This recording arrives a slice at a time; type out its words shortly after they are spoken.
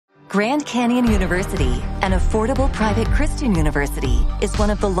Grand Canyon University, an affordable private Christian university, is one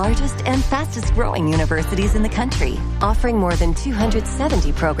of the largest and fastest growing universities in the country, offering more than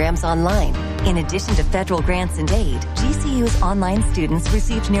 270 programs online. In addition to federal grants and aid, GCU's online students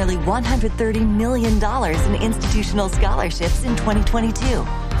received nearly $130 million in institutional scholarships in 2022.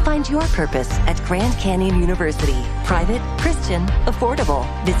 Find your purpose at Grand Canyon University. Private, Christian, affordable.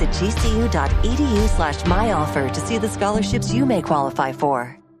 Visit gcu.edu/myoffer to see the scholarships you may qualify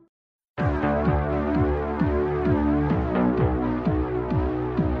for.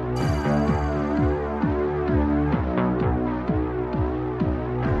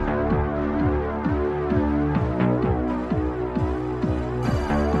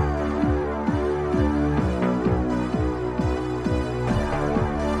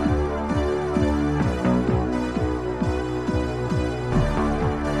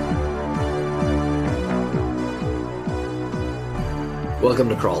 Welcome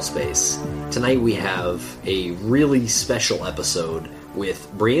to Crawl Space. Tonight we have a really special episode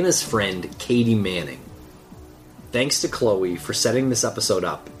with Brianna's friend, Katie Manning. Thanks to Chloe for setting this episode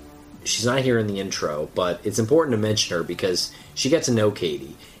up. She's not here in the intro, but it's important to mention her because she got to know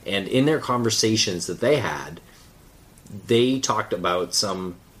Katie, and in their conversations that they had, they talked about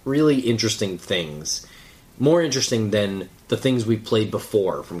some really interesting things. More interesting than the things we played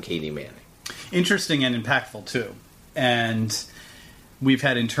before from Katie Manning. Interesting and impactful, too. And we've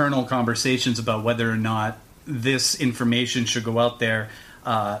had internal conversations about whether or not this information should go out there,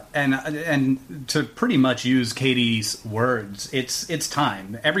 and to pretty much use Katie's words, it's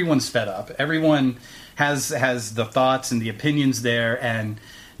time. Everyone's fed up. Everyone has the thoughts and the opinions there, and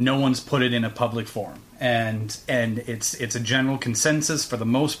no one's put it in a public forum. And it's a general consensus for the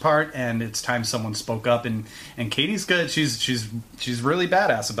most part, and it's time someone spoke up. And Katie's good. She's really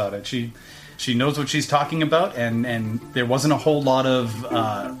badass about it. She knows what she's talking about, and there wasn't a whole lot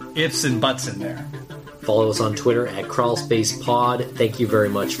of ifs and buts in there. Follow us on Twitter at CrawlSpacePod. Thank you very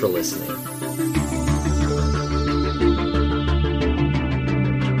much for listening.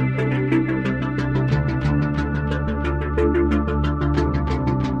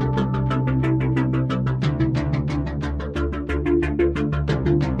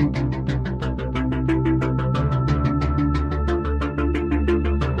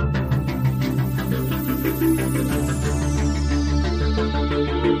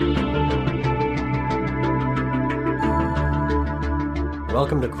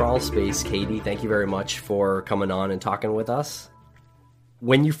 Welcome to Crawl Space, Katie. Thank you very much for coming on and talking with us.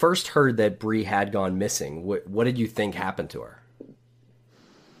 When you first heard that Bree had gone missing, what did you think happened to her?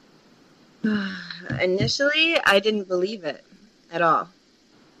 Initially, I didn't believe it at all.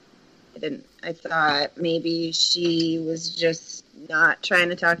 I didn't. I thought maybe she was just not trying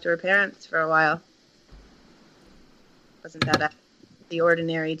to talk to her parents for a while. Wasn't that out of the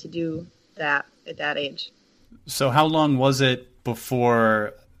ordinary to do that at that age? So how long was it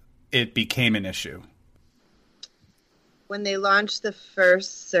before it became an issue? When they launched the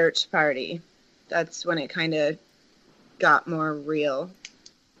first search party, that's when it kind of got more real.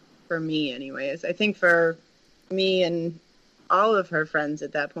 For me, anyways. I think for me and all of her friends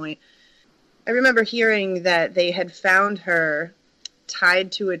at that point, I remember hearing that they had found her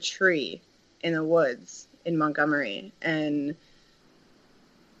tied to a tree in the woods in Montgomery. And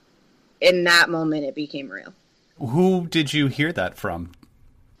in that moment, it became real. Who did you hear that from?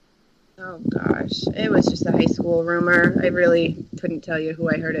 Oh, gosh. It was just a high school rumor. I really couldn't tell you who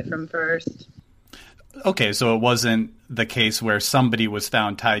I heard it from first. Okay, so it wasn't the case where somebody was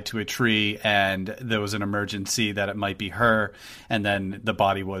found tied to a tree and there was an emergency that it might be her, and then the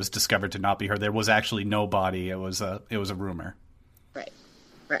body was discovered to not be her. There was actually no body. It was a rumor. Right.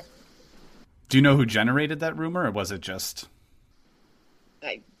 Do you know who generated that rumor, or was it just...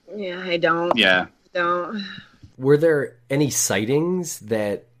 I don't. Yeah. Don't. Were there any sightings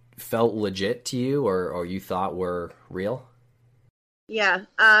that felt legit to you or you thought were real? Yeah.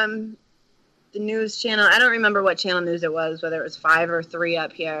 The news channel, I don't remember what channel news it was, whether it was 5 or 3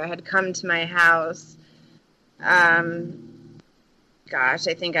 up here, had come to my house. I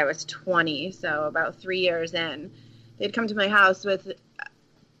think I was 20, so about 3 years in. They'd come to my house with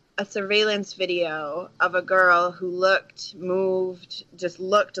a surveillance video of a girl who just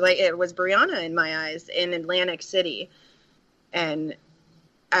looked like it was Brianna in my eyes in Atlantic City. And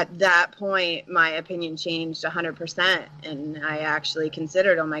at that point, my opinion changed 100%. And I actually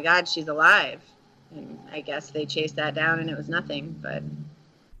considered, oh my God, she's alive. And I guess they chased that down and it was nothing. But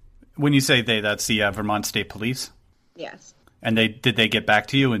when you say they, that's the Vermont State Police? Yes. And did they get back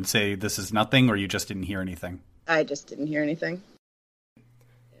to you and say this is nothing, or you just didn't hear anything? I just didn't hear anything.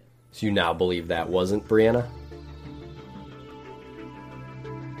 So you now believe that wasn't Brianna?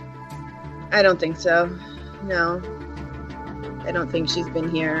 I don't think so. No. I don't think she's been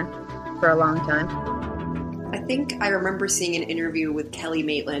here for a long time. I think I remember seeing an interview with Kelly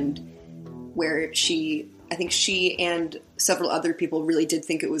Maitland where I think she and several other people really did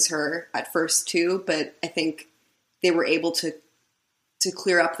think it was her at first too, but I think they were able to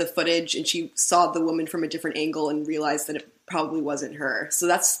clear up the footage, and she saw the woman from a different angle and realized that it probably wasn't her. So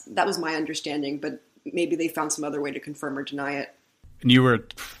that was my understanding, but maybe they found some other way to confirm or deny it. And you were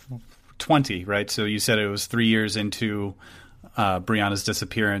 20, right? So you said it was 3 years into Brianna's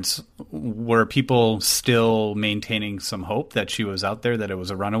disappearance. Were people still maintaining some hope that she was out there, that it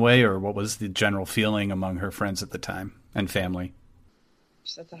was a runaway, or what was the general feeling among her friends at the time and family?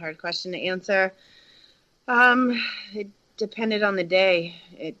 That's a hard question to answer. It depended on the day.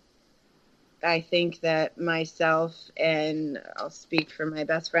 I think that myself, and I'll speak for my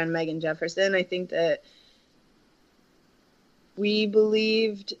best friend Megan Jefferson, I think that we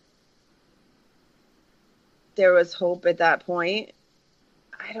believed there was hope at that point.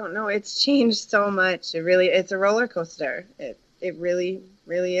 I don't know. It's changed so much. It's a roller coaster. It really,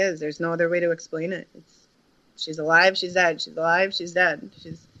 really is. There's no other way to explain it. She's alive, she's dead. She's alive, she's dead.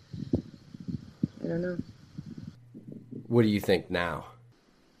 I don't know. What do you think now?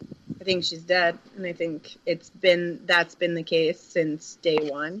 I think she's dead, and I think that's been the case since day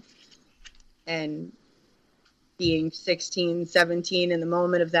one. And being 16, 17 in the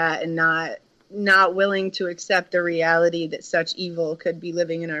moment of that, and not willing to accept the reality that such evil could be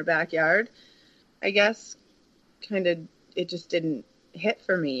living in our backyard, I guess, it just didn't hit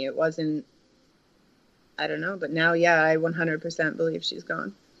for me. It wasn't, I don't know, but now, yeah, I 100% believe she's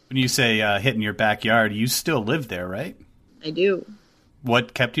gone. When you say hit in your backyard, you still live there, right? I do.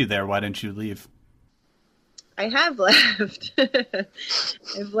 What kept you there? Why didn't you leave? I have left.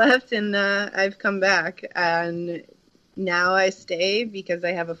 I've left, and I've come back, and now I stay because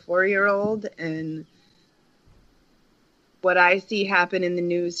I have a 4-year-old, and what I see happen in the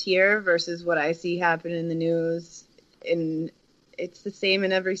news here versus what I see happen in the news it's the same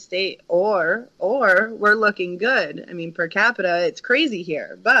in every state, or we're looking good. I mean, per capita, it's crazy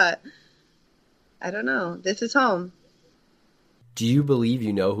here, but I don't know. This is home. Do you believe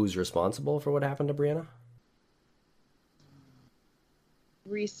you know who's responsible for what happened to Brianna?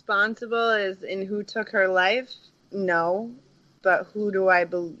 Responsible as in who took her life? No. But who do I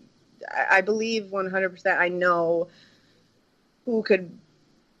believe? I believe 100% I know who could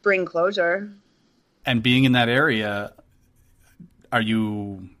bring closure. And being in that area, are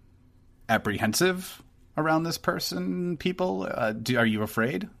you apprehensive around this person, people? Are you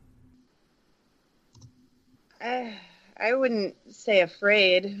afraid? I wouldn't say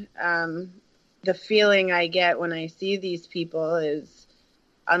afraid. The feeling I get when I see these people is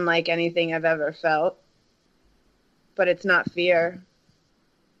unlike anything I've ever felt. But it's not fear.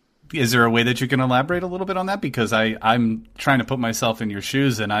 Is there a way that you can elaborate a little bit on that? Because I'm trying to put myself in your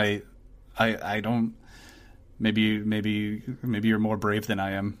shoes, and I don't. Maybe you're more brave than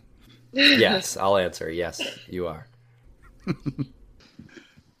I am. Yes, I'll answer. Yes, you are.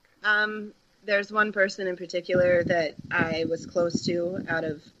 There's one person in particular that I was close to out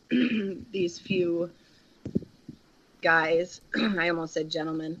of these few guys. I almost said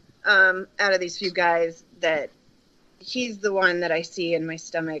gentlemen. Out of these few guys, that he's the one that I see in my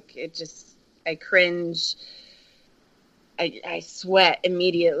stomach. I cringe. I sweat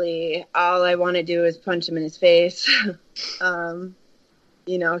immediately. All I want to do is punch him in his face.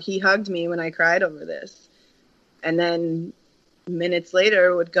 He hugged me when I cried over this. And then minutes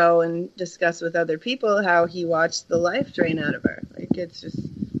later would go and discuss with other people how he watched the life drain out of her. It's just,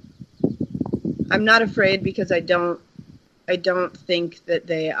 I'm not afraid because I don't think that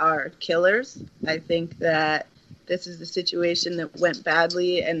they are killers. I think that this is a situation that went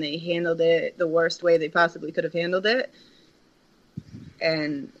badly and they handled it the worst way they possibly could have handled it.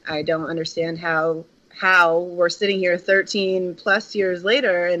 And I don't understand how we're sitting here 13 plus years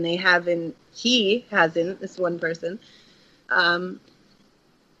later and he hasn't, this one person,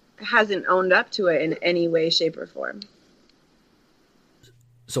 hasn't owned up to it in any way, shape, or form.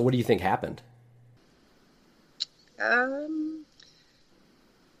 So what do you think happened?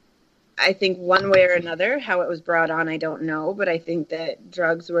 I think one way or another, how it was brought on, I don't know, but I think that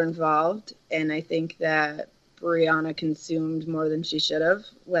drugs were involved, and I think that Brianna consumed more than she should have,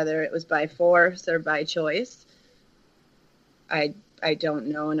 whether it was by force or by choice. I don't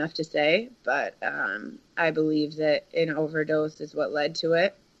know enough to say, but I believe that an overdose is what led to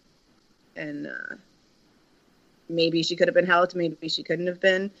it. And maybe she could have been helped, maybe she couldn't have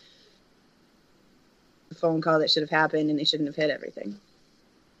been. A phone call that should have happened, and they shouldn't have hit everything.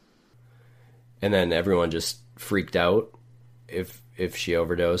 And then everyone just freaked out if she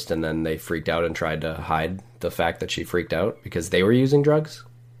overdosed and then they freaked out and tried to hide the fact that she freaked out because they were using drugs?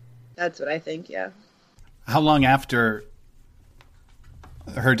 That's what I think, yeah. How long after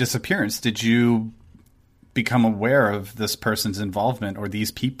her disappearance did you become aware of this person's involvement or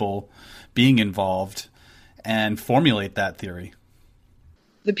these people being involved and formulate that theory?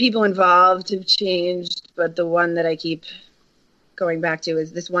 The people involved have changed, but the one that I keep going back to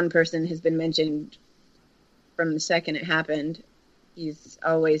is this one person has been mentioned from the second it happened. He's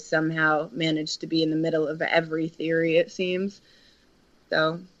always somehow managed to be in the middle of every theory, it seems.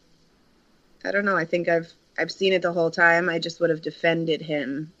 So, I don't know. I think I've seen it the whole time. I just would have defended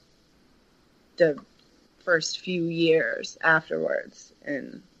him the first few years afterwards.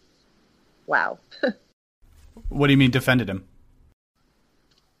 And wow. What do you mean defended him?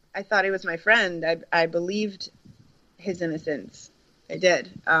 I thought he was my friend. I believed his innocence. I did.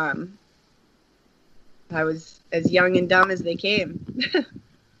 I was as young and dumb as they came.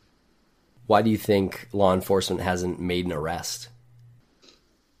 Why do you think law enforcement hasn't made an arrest?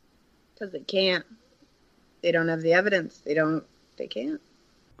 Because they can't. They don't have the evidence. They can't.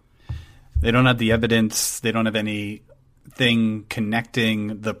 They don't have the evidence. They don't have anything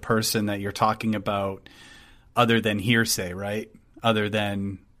connecting the person that you're talking about other than hearsay, right? Other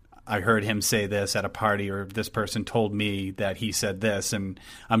than I heard him say this at a party, or this person told me that he said this. And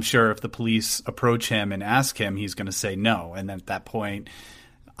I'm sure if the police approach him and ask him, he's going to say no. And then at that point,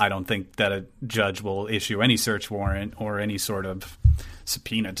 I don't think that a judge will issue any search warrant or any sort of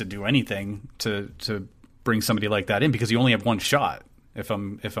subpoena to do anything to bring somebody like that in, because you only have one shot. If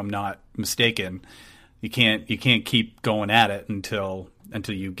I'm not mistaken, you can't keep going at it until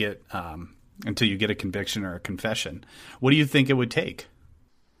you get a conviction or a confession. What do you think it would take?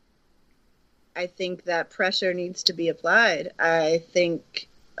 I think that pressure needs to be applied. I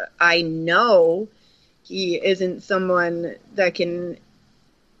know he isn't someone that can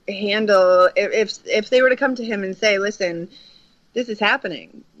handle, if they were to come to him and say, listen, this is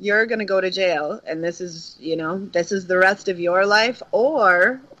happening, you're going to go to jail, and this is the rest of your life,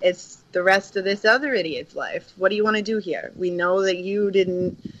 or it's the rest of this other idiot's life. What do you want to do here? We know that you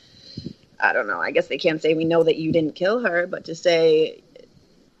didn't, I don't know, I guess they can't say we know that you didn't kill her, but to say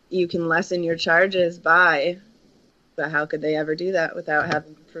you can lessen your charges but how could they ever do that without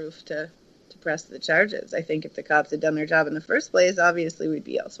having proof to press the charges? I think if the cops had done their job in the first place, obviously we'd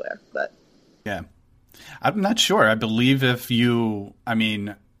be elsewhere. But yeah, I'm not sure. I believe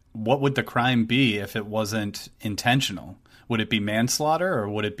what would the crime be if it wasn't intentional? Would it be manslaughter, or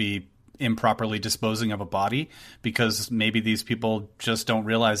would it be improperly disposing of a body? Because maybe these people just don't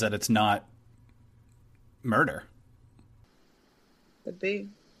realize that it's not murder. Would be.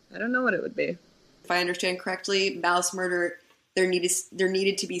 I don't know what it would be. If I understand correctly, malice murder, there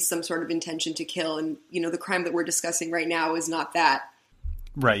needed to be some sort of intention to kill. And, the crime that we're discussing right now is not that.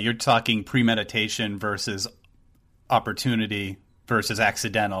 Right. You're talking premeditation versus opportunity versus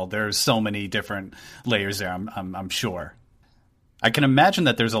accidental. There's so many different layers there, I'm sure. I can imagine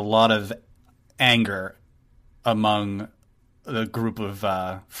that there's a lot of anger among the group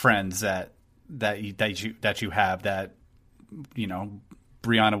of friends that you have, that,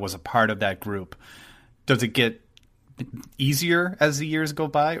 Brianna was a part of that group. Does it get easier as the years go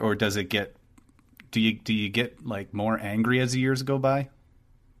by, or do you get like more angry as the years go by?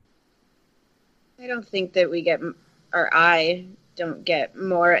 I don't think that I don't get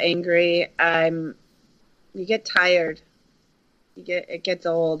more angry. You get tired. It gets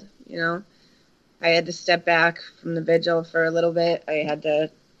old, I had to step back from the vigil for a little bit. I had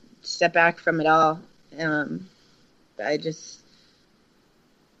to step back from it all.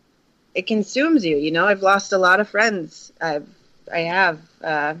 It consumes you, I've lost a lot of friends. I have.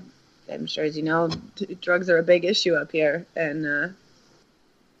 I'm sure, as you know, drugs are a big issue up here, and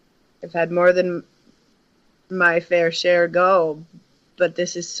I've had more than my fair share go, but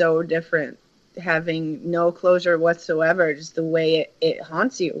this is so different. Having no closure whatsoever, just the way it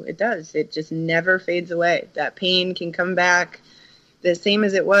haunts you. It does. It just never fades away. That pain can come back the same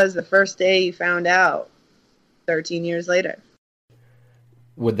as it was the first day you found out 13 years later.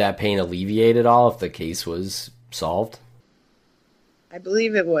 Would that pain alleviate at all if the case was solved? I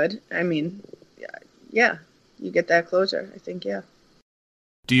believe it would. Yeah, you get that closure. I think, yeah.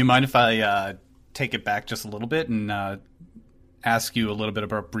 Do you mind if I take it back just a little bit and ask you a little bit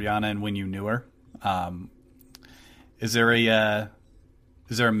about Brianna and when you knew her? Is there a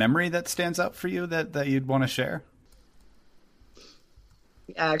memory that stands out for you that you'd want to share?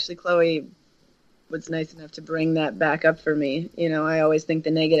 Actually, Chloe was nice enough to bring that back up for me. I always think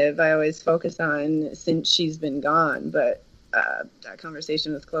the negative. I always focus on since she's been gone, but that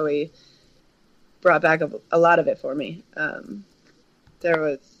conversation with Chloe brought back a lot of it for me. There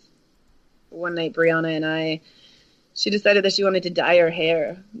was one night Brianna and she decided that she wanted to dye her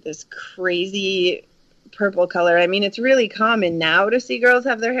hair this crazy purple color. I mean, it's really common now to see girls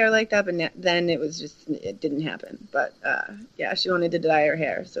have their hair like that, but then it didn't happen. But yeah, she wanted to dye her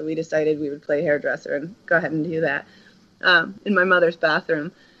hair, so we decided we would play hairdresser and go ahead and do that in my mother's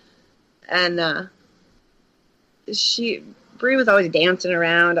bathroom. And Brie was always dancing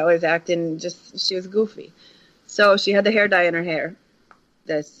around, always acting, she was goofy. So she had the hair dye in her hair,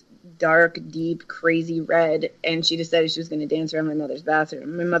 this dark, deep, crazy red, and she decided she was going to dance around my mother's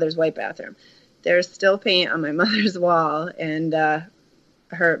white bathroom. There's still paint on my mother's wall, and the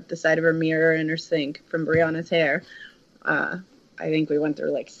side of her mirror and her sink from Brianna's hair. I think we went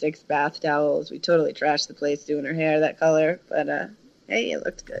through like 6 bath towels. We totally trashed the place doing her hair that color, but hey, it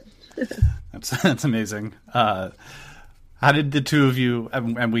looked good. That's amazing. How did the two of you,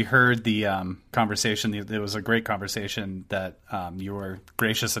 and we heard the conversation, it was a great conversation that you were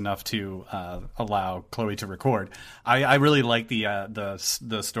gracious enough to allow Chloe to record. I really like the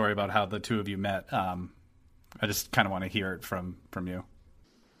story about how the two of you met. I just kind of want to hear it from you.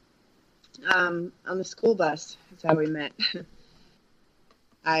 On the school bus is how we met.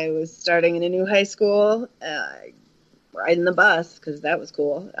 I was starting in a new high school, riding the bus, because that was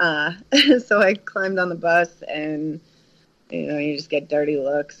cool. So I climbed on the bus, and you just get dirty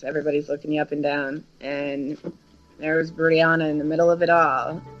looks. Everybody's looking you up and down. And there was Brianna in the middle of it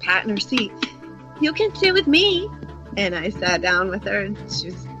all, patting her seat. You can sit with me. And I sat down with her, and she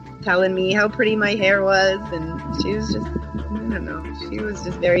was telling me how pretty my hair was. And she was just, I don't know, she was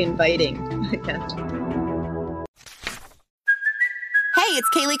just very inviting, I guess. Hey, it's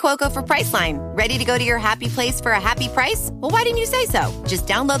Kaylee Cuoco for Priceline. Ready to go to your happy place for a happy price? Well, why didn't you say so? Just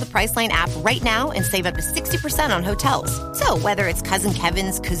download the Priceline app right now and save up to 60% on hotels. So whether it's Cousin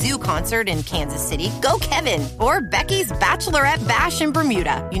Kevin's Kazoo Concert in Kansas City, go Kevin, or Becky's Bachelorette Bash in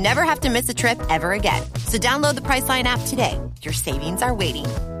Bermuda, you never have to miss a trip ever again. So download the Priceline app today. Your savings are waiting.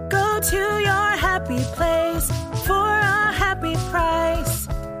 Go to your happy place for a happy price.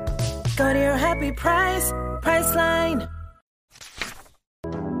 Go to your happy price, Priceline.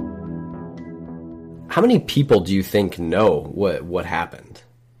 How many people do you think know what happened?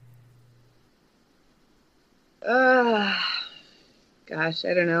 Gosh,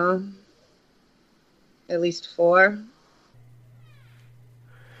 I don't know. At least 4.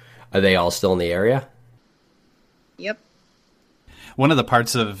 Are they all still in the area? Yep. One of the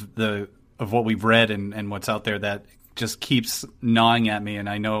parts of what we've read and what's out there that just keeps gnawing at me, and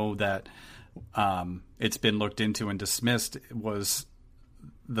I know that it's been looked into and dismissed, was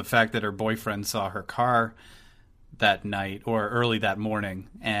the fact that her boyfriend saw her car that night or early that morning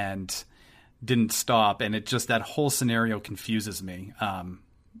and didn't stop. And that whole scenario confuses me.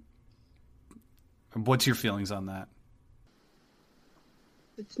 What's your feelings on that?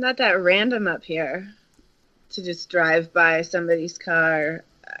 It's not that random up here to just drive by somebody's car.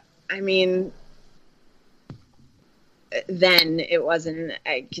 I mean, then it wasn't.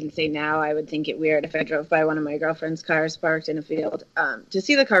 I can say now I would think it weird if I drove by one of my girlfriend's cars parked in a field. To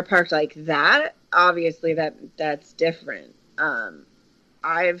see the car parked like that, obviously that's different.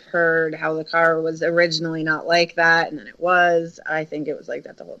 I've heard how the car was originally not like that, and then it was. I think it was like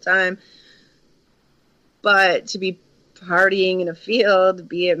that the whole time. But to be partying in a field,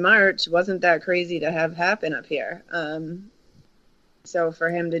 be it March, wasn't that crazy to have happen up here. So for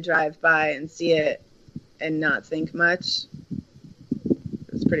him to drive by and see it and not think much,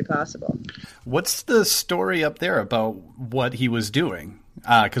 it's pretty possible. What's the story up there about what he was doing?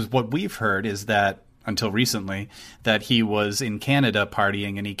 Because what we've heard is that, until recently, that he was in Canada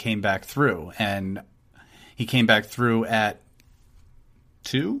partying and he came back through. And he came back through at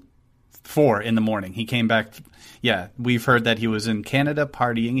 4 in the morning. He came back. Yeah, we've heard that he was in Canada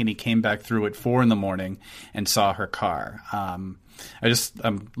partying and he came back through at 4 in the morning and saw her car. I'm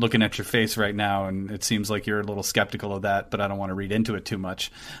looking at your face right now, and it seems like you're a little skeptical of that, but I don't want to read into it too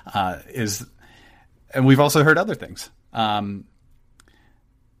much. And we've also heard other things. And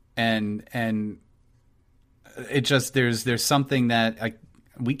it just there's something that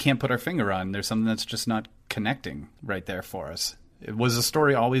we can't put our finger on. There's something that's just not connecting right there for us. It was a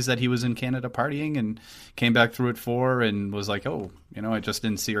story always that he was in Canada partying and came back through at 4 and was like, oh, I just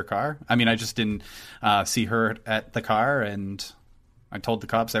didn't see her car. I mean, I just didn't see her at the car, and I told the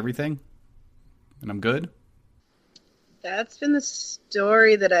cops everything, and I'm good. That's been the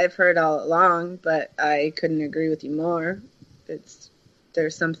story that I've heard all along, but I couldn't agree with you more.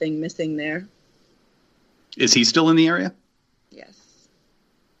 There's something missing there. Is he still in the area? Yes.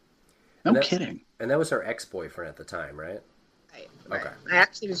 No kidding. And that was her ex-boyfriend at the time, right? Right. Okay. I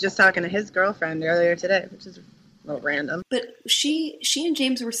actually was just talking to his girlfriend earlier today, which is a little random. But she and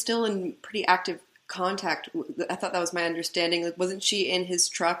James were still in pretty active contact. I thought that was my understanding. Like, wasn't she in his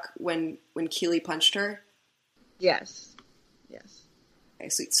truck when Keely punched her? Yes. Okay,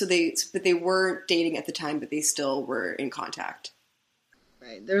 so they weren't dating at the time, but they still were in contact.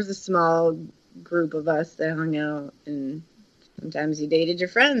 Right. There was a small group of us that hung out, and sometimes you dated your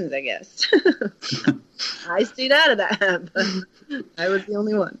friends, I guess. I stayed out of that, but I was the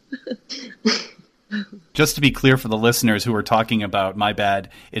only one. Just to be clear for the listeners who are talking about, my bad,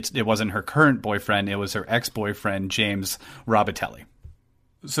 it wasn't her current boyfriend, it was her ex-boyfriend, James Robitelli.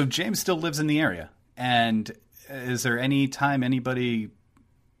 So James still lives in the area. And is there any time anybody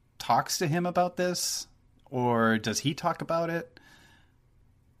talks to him about this? Or does he talk about it?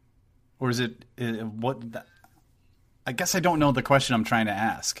 Or is it I guess I don't know the question I'm trying to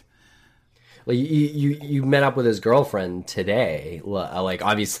ask. Well, you met up with his girlfriend today. Like,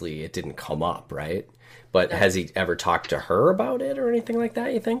 obviously, it didn't come up, right? But has he ever talked to her about it or anything like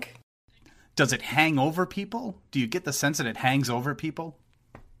that, you think? Does it hang over people? Do you get the sense that it hangs over people?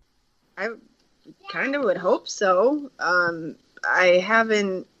 I kind of would hope so.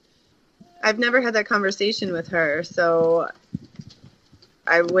 I've never had that conversation with her, so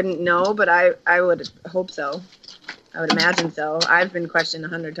I wouldn't know, but I would hope so. I would imagine so. I've been questioned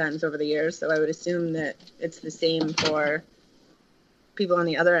 100 times over the years, so I would assume that it's the same for people on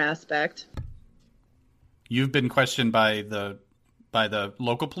the other aspect. You've been questioned by the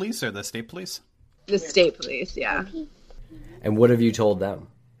local police or the state police? The state police, yeah. And what have you told them?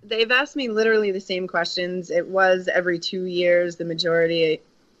 They've asked me literally the same questions. It was every 2 years, the majority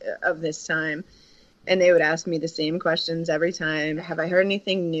of this time. And they would ask me the same questions every time. Have I heard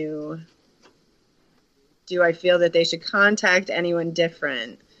anything new? Do I feel that they should contact anyone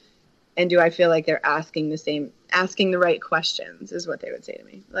different? And do I feel like they're asking the right questions is what they would say to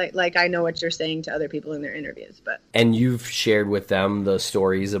me. Like I know what you're saying to other people in their interviews, but. And you've shared with them the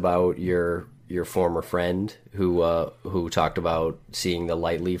stories about your former friend who talked about seeing the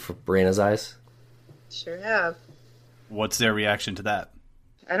light leave from Brianna's eyes? Sure have. What's their reaction to that?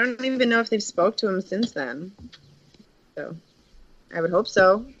 I don't even know if they've spoke to him since then. So I would hope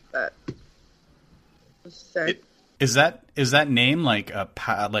so, but. Is that name like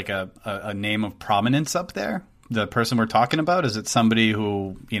a name of prominence up there? The person we're talking about, is it somebody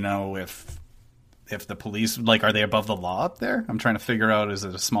who, if the police, like, are they above the law up there? I'm trying to figure out, is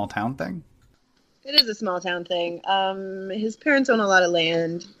it a small town thing? It is a small town thing. His parents own a lot of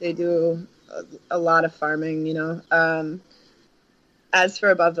land. They do a lot of farming, As for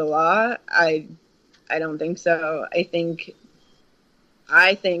above the law, I don't think so. I think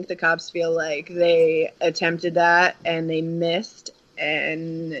the cops feel like they attempted that and they missed,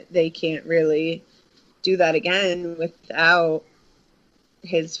 and they can't really do that again without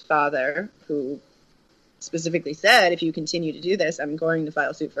his father, who specifically said, if you continue to do this, I'm going to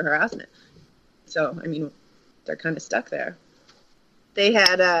file suit for harassment. So, I mean, they're kind of stuck there. They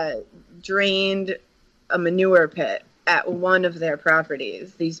had drained a manure pit at one of their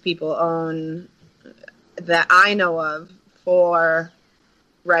properties. These people own, that I know of, 4...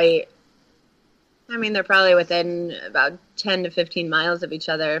 Right. I mean, they're probably within about 10 to 15 miles of each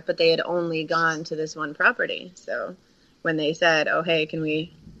other, but they had only gone to this one property. So when they said, oh, hey,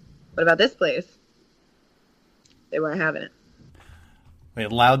 what about this place? They weren't having it. They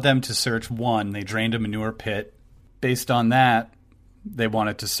allowed them to search one. They drained a manure pit. Based on that, they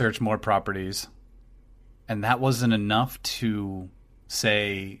wanted to search more properties. And that wasn't enough to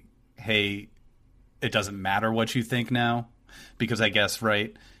say, hey, it doesn't matter what you think now. Because I guess,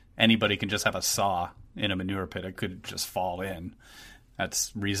 right, anybody can just have a saw in a manure pit. It could just fall in.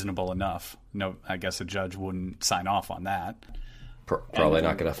 That's reasonable enough. No, I guess a judge wouldn't sign off on that. Probably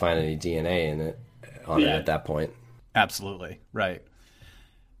not going to find any DNA in it on it at that point. Absolutely, right.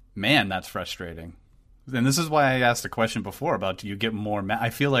 Man, that's frustrating. And this is why I asked the question before about, do you get more I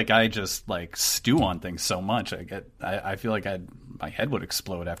feel like I just like stew on things so much. I feel like my head would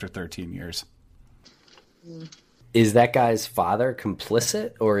explode after 13 years. Is that guy's father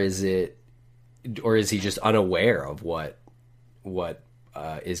complicit, or is he just unaware of what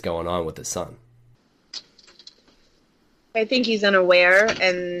is going on with his son? I think he's unaware,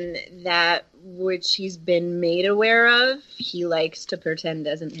 and that which he's been made aware of, he likes to pretend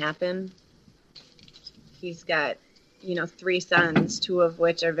doesn't happen. He's got, 3 sons, 2 of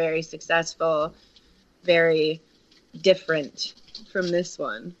which are very successful, very different from this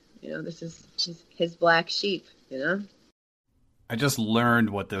one. This is his black sheep. I just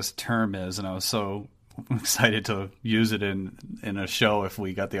learned what this term is, and I was so excited to use it in a show if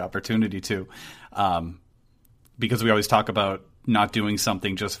we got the opportunity to. because we always talk about not doing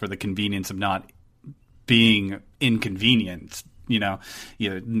something just for the convenience of not being inconvenient, not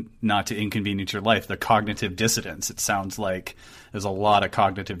to inconvenience your life. The cognitive dissonance. It sounds like there's a lot of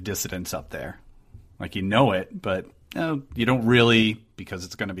cognitive dissonance up there. Like you know it, but you don't really, because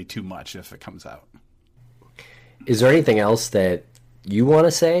it's going to be too much if it comes out. Is there anything else that you want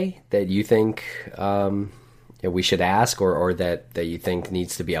to say that you think we should ask or that you think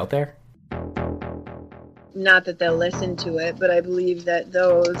needs to be out there? Not that they'll listen to it, but I believe that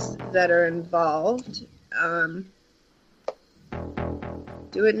those that are involved,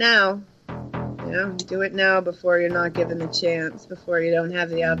 do it now. Do it now before you're not given the chance, before you don't have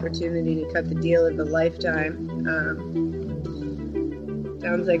the opportunity to cut the deal of a lifetime.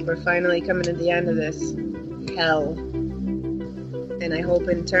 Sounds like we're finally coming to the end of this hell. And I hope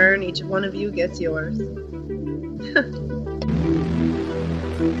in turn each one of you gets yours.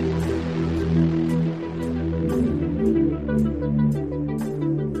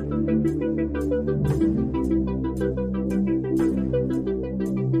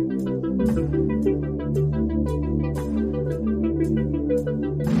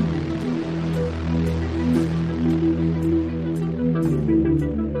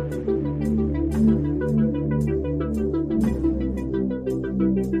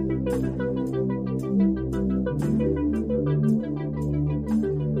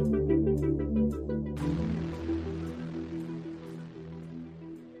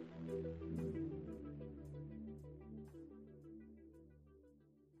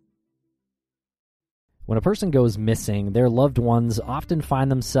 When a person goes missing, their loved ones often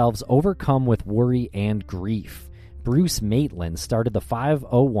find themselves overcome with worry and grief. Bruce Maitland started the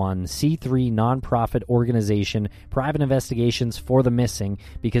 501c3 nonprofit organization Private Investigations for the Missing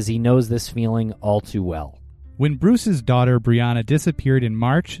because he knows this feeling all too well. When Bruce's daughter Brianna disappeared in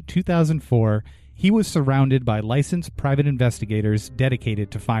March 2004, he was surrounded by licensed private investigators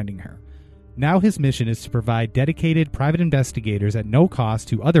dedicated to finding her. Now his mission is to provide dedicated private investigators at no cost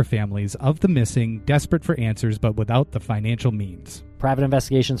to other families of the missing, desperate for answers but without the financial means. Private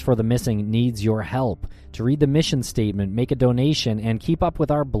Investigations for the Missing needs your help. To read the mission statement, make a donation, and keep up with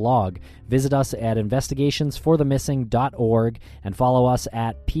our blog, visit us at investigationsforthemissing.org and follow us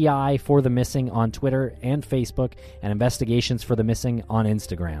at PI for the Missing on Twitter and Facebook and Investigations for the Missing on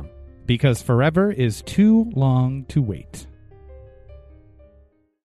Instagram. Because forever is too long to wait.